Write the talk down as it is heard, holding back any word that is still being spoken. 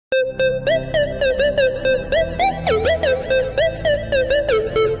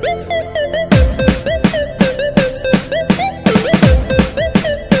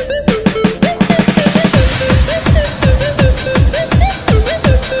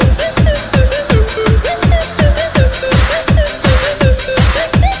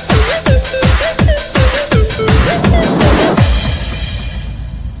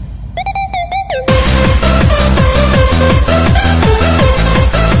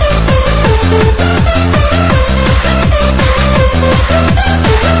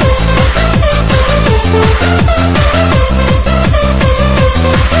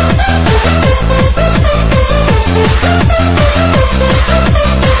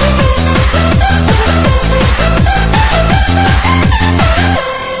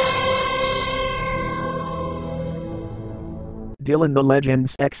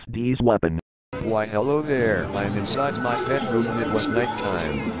DylanTheLegendz XD's weapon. Why hello there, I'm inside my bedroom and it was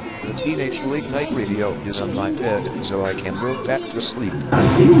nighttime. The teenage late night radio is on my bed, so I can go back to sleep. I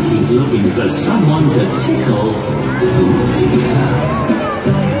think he's looking for someone to tickle. Oh dear.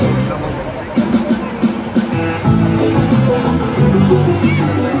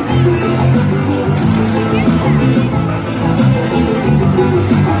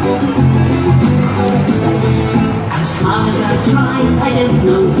 As hard as I try, I don't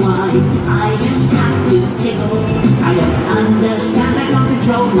know why. I just have to tickle. I don't understand, I can't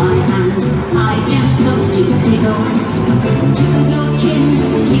control my hands. I just love to tickle. Tickle your chin,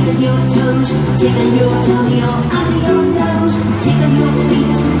 tickle your toes, tickle your tummy or under your nose. Tickle your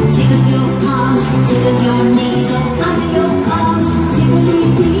feet, tickle your palms, tickle your knees or under your arms.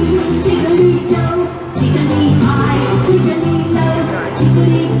 Tickly-dee, tickly-do, tickly-high, tickly-low,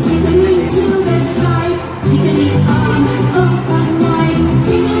 tickly-tickly to the side. Tickly arms open wide,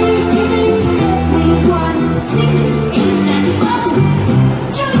 tickly tickly everyone, tickly is such fun.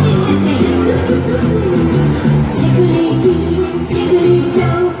 Join in with me. Tickly dee, tickly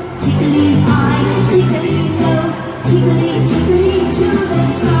do, tickly high, tickly low, tickly tickly to the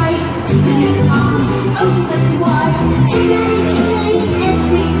side. Tickly arms open wide, tickly tickly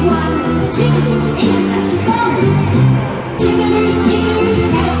everyone, tickly is such fun. Tickly tickly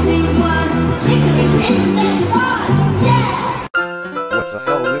everyone, tickly is such fun. Yeah. What the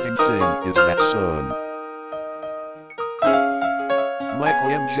hell living thing is that son? Michael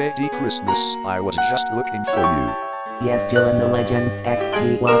MJD Christmas, I was just looking for you. Yes, DylanTheLegendz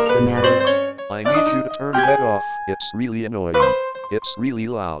XD, what's the matter? I need you to turn that off, it's really annoying. It's really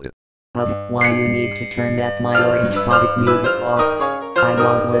loud. Why you need to turn that my orange Codec music off? I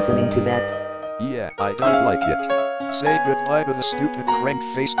was listening to that. Yeah, I don't like it. Say goodbye to the stupid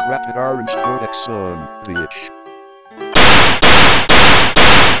crank-faced rapid orange Codec song, bitch.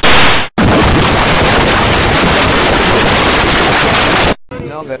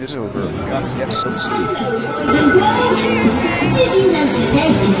 Now that is over, gotta get some sleep. Did you know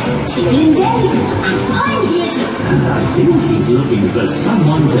today is tickling day? And I'm here to... And I think he's looking for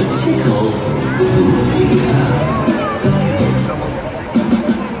someone to tickle. Oh dear.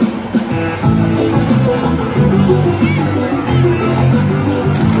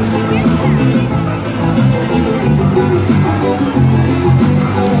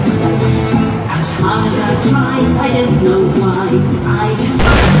 As hard as I try, I don't know why. I just...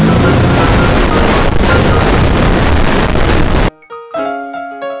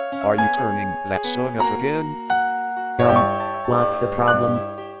 Are you turning that song up again? What's the problem?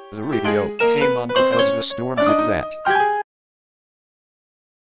 The radio came on because the storm did that.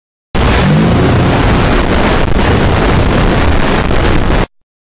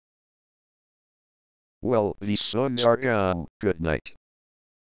 Well, these songs are gone. Good night.